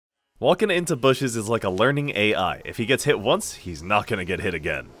Walking into bushes is like a learning AI. If he gets hit once, he's not gonna get hit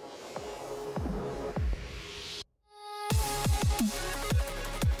again.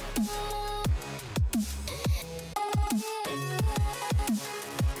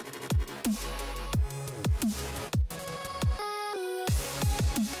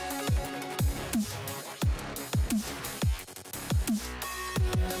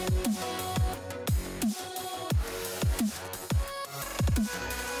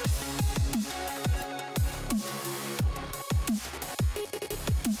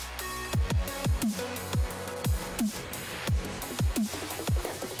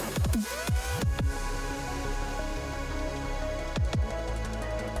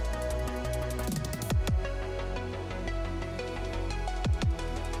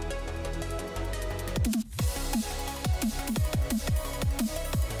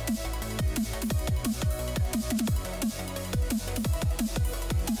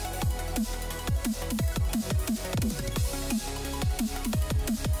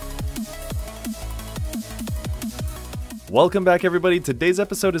 Welcome back everybody, today's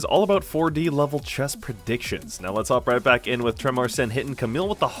episode is all about 4D level chess predictions. Now let's hop right back in with Tremaursen hitting Camille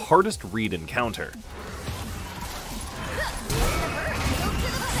with the hardest read encounter.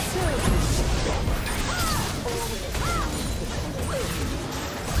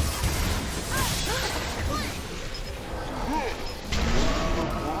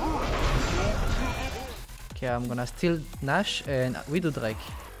 Okay, I'm gonna steal Nash and we do Drake.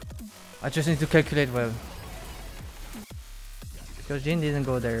 I just need to calculate well. Because Jin didn't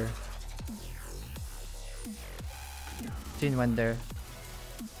go there. Jin went there.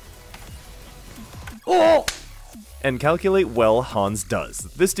 Oh! And calculate well, Hans does.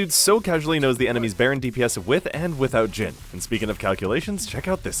 This dude so casually knows the enemy's Baron DPS with and without Jin. And speaking of calculations, check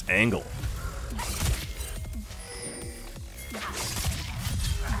out this angle.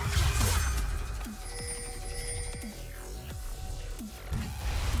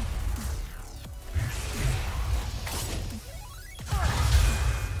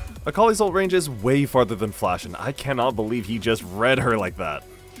 Akali's ult range is way farther than Flash, and I cannot believe he just read her like that.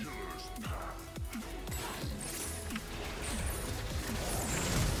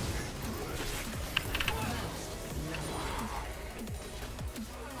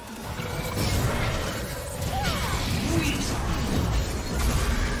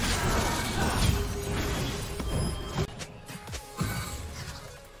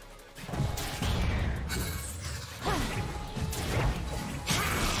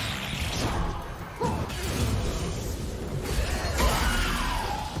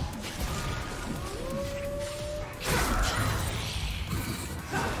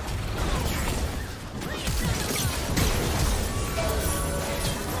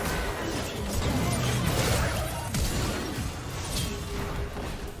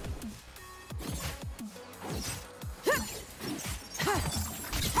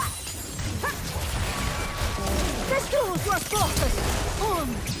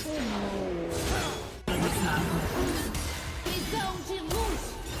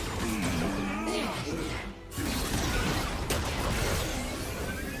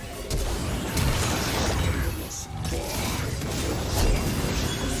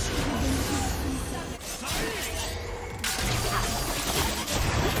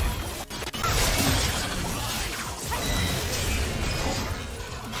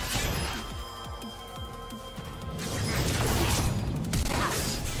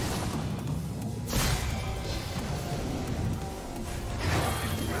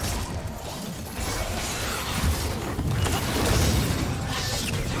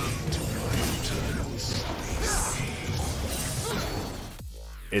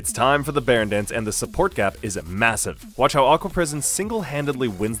 It's time for the Baron dance, and the support gap is massive. Watch how Aquaprison single-handedly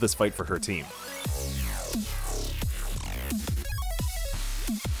wins this fight for her team.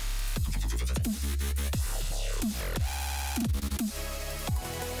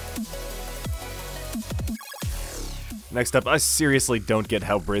 Next up, I seriously don't get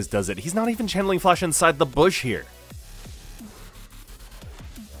how Briz does it. He's not even channeling Flash inside the bush here.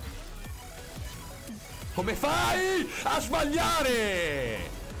 Come fai a sbagliare?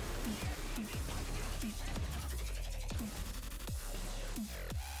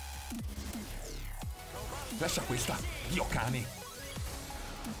 Lascia questa, io cane.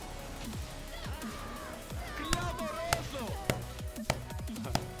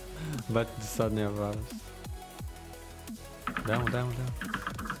 But suddenly arrives. Down, down, down.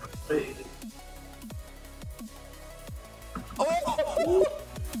 Oh!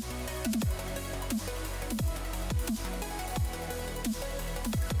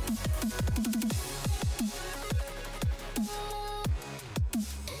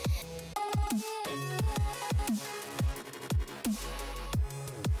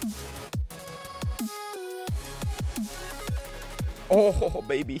 Oh,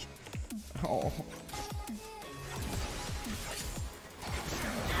 baby. Oh.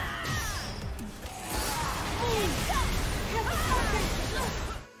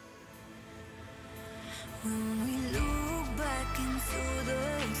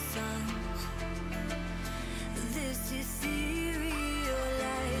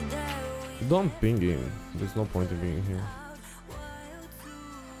 Don't ping him. There's no point in being here.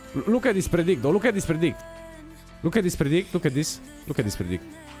 Look at this predict though. Look at this predict. Look at this predict. Look at this. Look at this predict.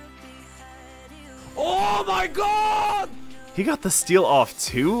 Oh my god! He got the steal off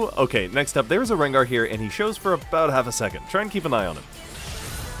too? Okay, next up, there's a Rengar here, and he shows for about half a second. Try and keep an eye on him.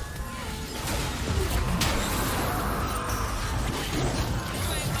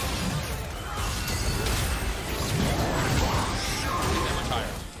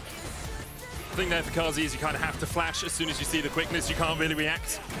 The thing there for Kazi is you kind of have to flash as soon as you see the quickness. You can't really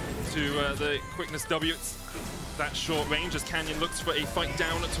react to the quickness W. It's that short range as Canyon looks for a fight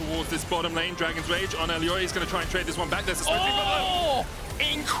down towards this bottom lane. Dragon's Rage on Eliori. He's going to try and trade this one back. There's a smoking bubble.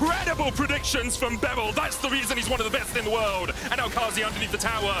 Incredible predictions from Bevel. That's the reason he's one of the best in the world. And now Kazi underneath the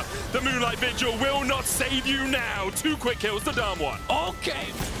tower. The Moonlight Vigil will not save you now. 2 quick kills to down 1.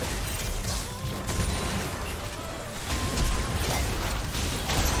 Okay.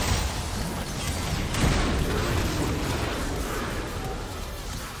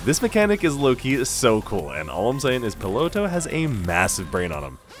 This mechanic is low-key so cool, and all I'm saying is Pilhoto has a massive brain on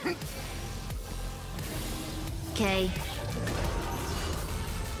him. Okay.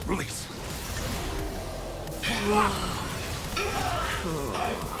 Release.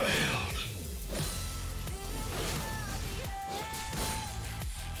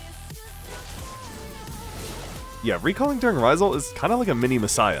 Yeah, recalling during Rizal is kind of like a mini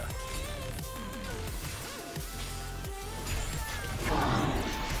Messiah.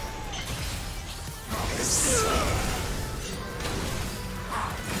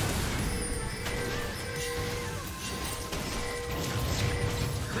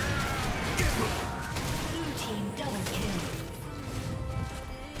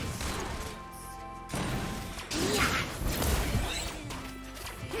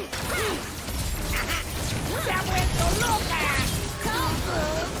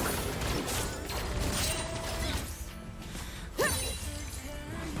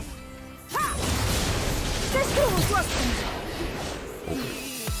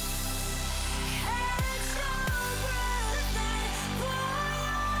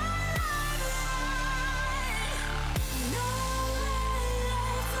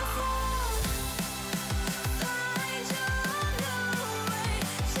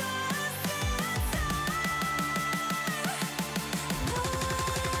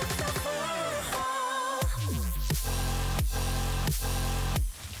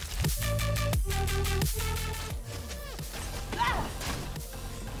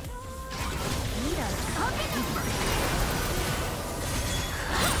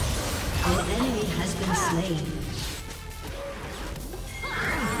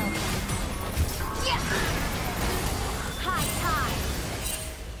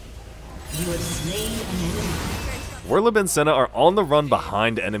 Warlib and Senna are on the run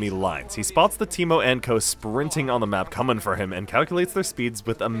behind enemy lines. He spots the Teemo and Co sprinting on the map coming for him and calculates their speeds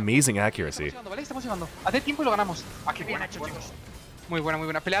with amazing accuracy. Muy buena, muy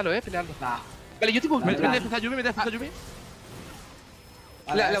buena. Pelealo, pelealo. Vale, yo tipo... Me defensa Yubi.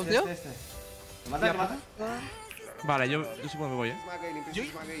 ¿La ulteo? Mata. Vale, yo supongo que me voy,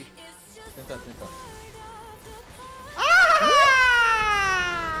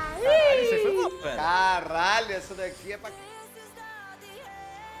 Caralho, essa daqui é pra...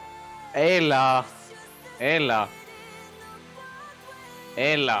 Ela,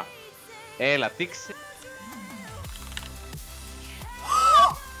 Tix.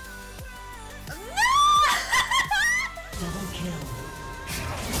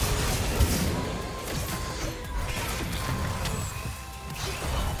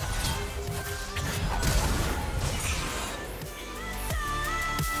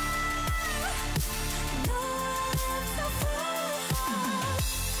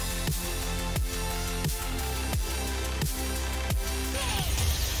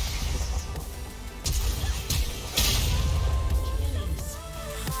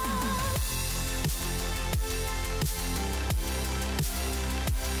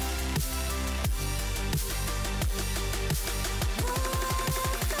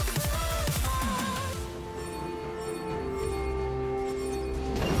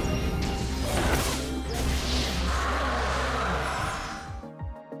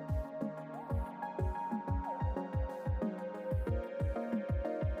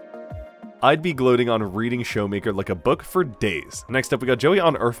 I'd be gloating on reading Showmaker like a book for days. Next up, we got Joey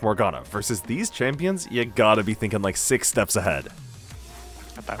on Earth Morgana. Versus these champions, you gotta be thinking like 6 steps ahead.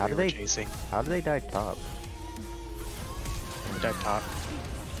 I thought we were chasing. How do they die top? We died top.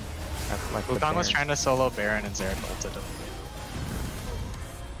 Like Wukong was trying to solo Baron and Zerg ulted him.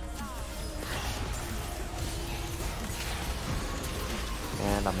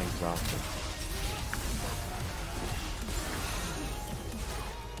 And I'm exhausted.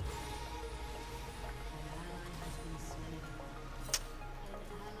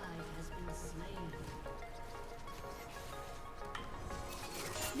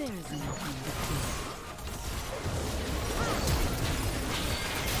 There is nothing to fear.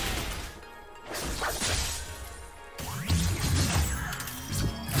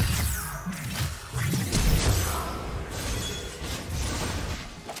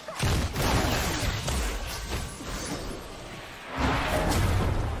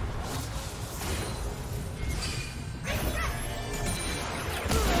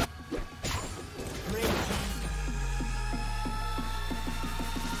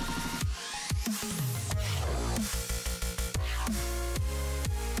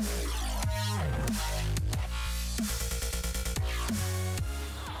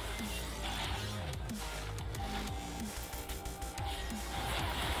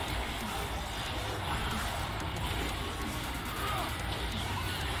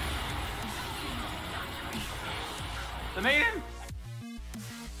 The maiden?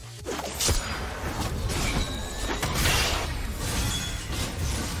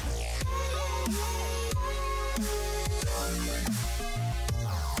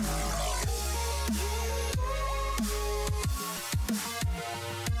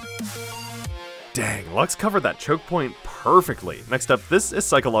 Dang, Lux covered that choke point perfectly. Next up, this is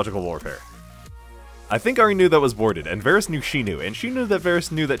Psychological Warfare. I think Ari knew that was boarded, and Varus knew she knew, and she knew that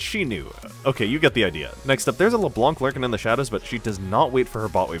Varus knew that she knew. Okay, you get the idea. Next up, there's a LeBlanc lurking in the shadows, but she does not wait for her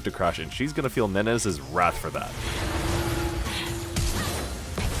bot wave to crash, and she's gonna feel Nenez's wrath for that.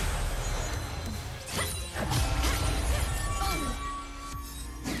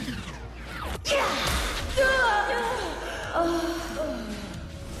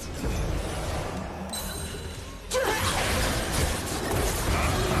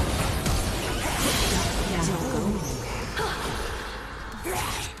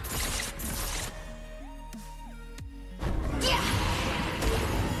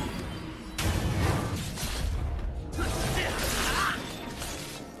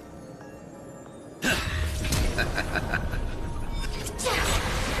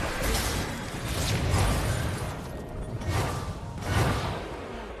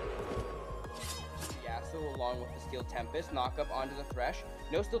 Along with the Steel Tempest, knock up onto the Thresh.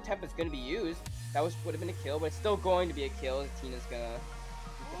 No Steel Tempest going to be used. That would have been a kill, but it's still going to be a kill. Tina's going to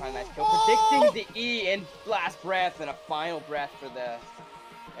find a nice kill. Predicting the E and Blast Breath and a final breath for the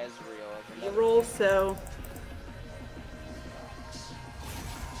Ezreal. You roll so.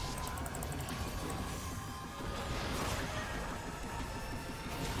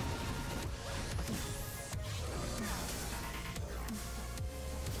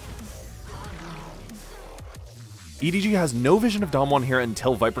 EDG has no vision of Damwon here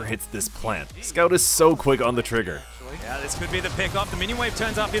until Viper hits this plant. Scout is so quick on the trigger. Yeah, this could be the pick-off. The minion wave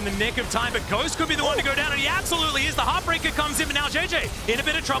turns up in the nick of time, but Ghost could be the one to go down, and he absolutely is. The Heartbreaker comes in, but now JJ in a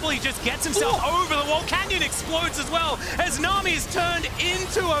bit of trouble. He just gets himself over the wall. Canyon explodes as well, as Nami's turned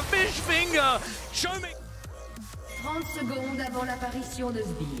into a fish finger. Show me. 30 secondes avant l'apparition de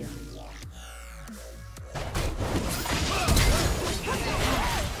Sbire.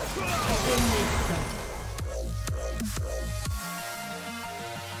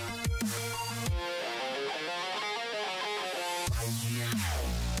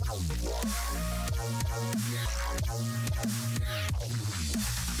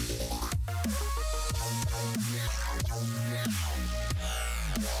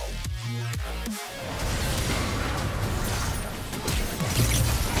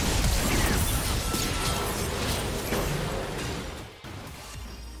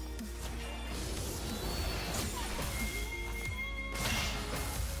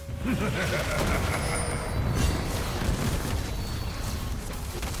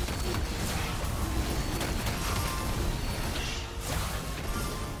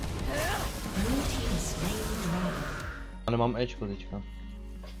 Ale mam eczko teďka.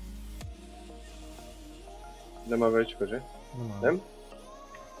 Nemá Včko, že? Jdem?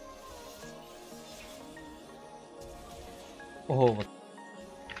 Oh,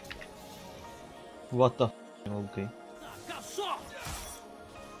 what the f***, okay.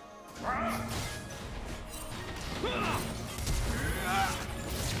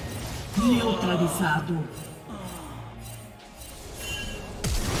 Neutralizado.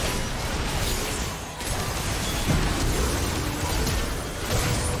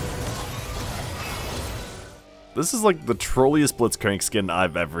 This is like the trolliest Blitzcrank skin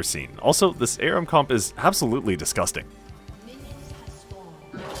I've ever seen. Also, this ARM comp is absolutely disgusting.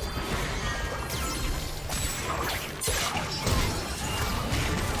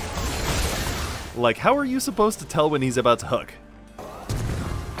 Like, how are you supposed to tell when he's about to hook?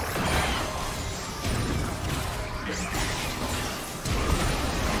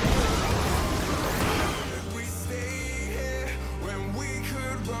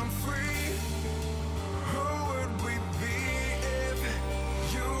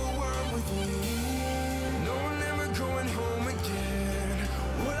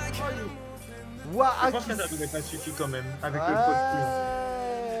 Je pense que ça devrait pas suffire quand même, avec le costume.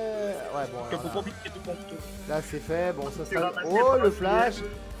 Ouais, bon. Pour profiter du compte. Là, c'est fait. Bon, ça sera. Oh, le flash.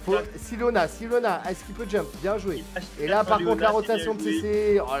 Faut... Silona, est-ce qu'il peut jump? Bien joué. Et là, par contre, la rotation de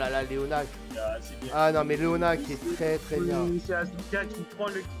CC. Oh là là, Léona. Ah non, mais Léona qui est très très bien. C'est Asuka qui prend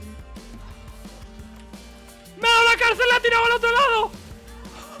le kill. ¡Me ha dado la cárcel! ¡La ha tirado al otro lado!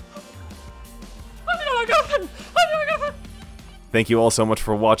 ¡Ha tirado la cárcel! ¡Ha tirado la cárcel! Thank you all so much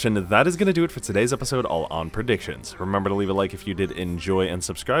for watching. That is going to do it for today's episode all on predictions. Remember to leave a like if you did enjoy and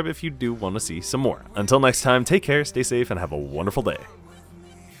subscribe if you do want to see some more. Until next time, take care, stay safe, and have a wonderful day.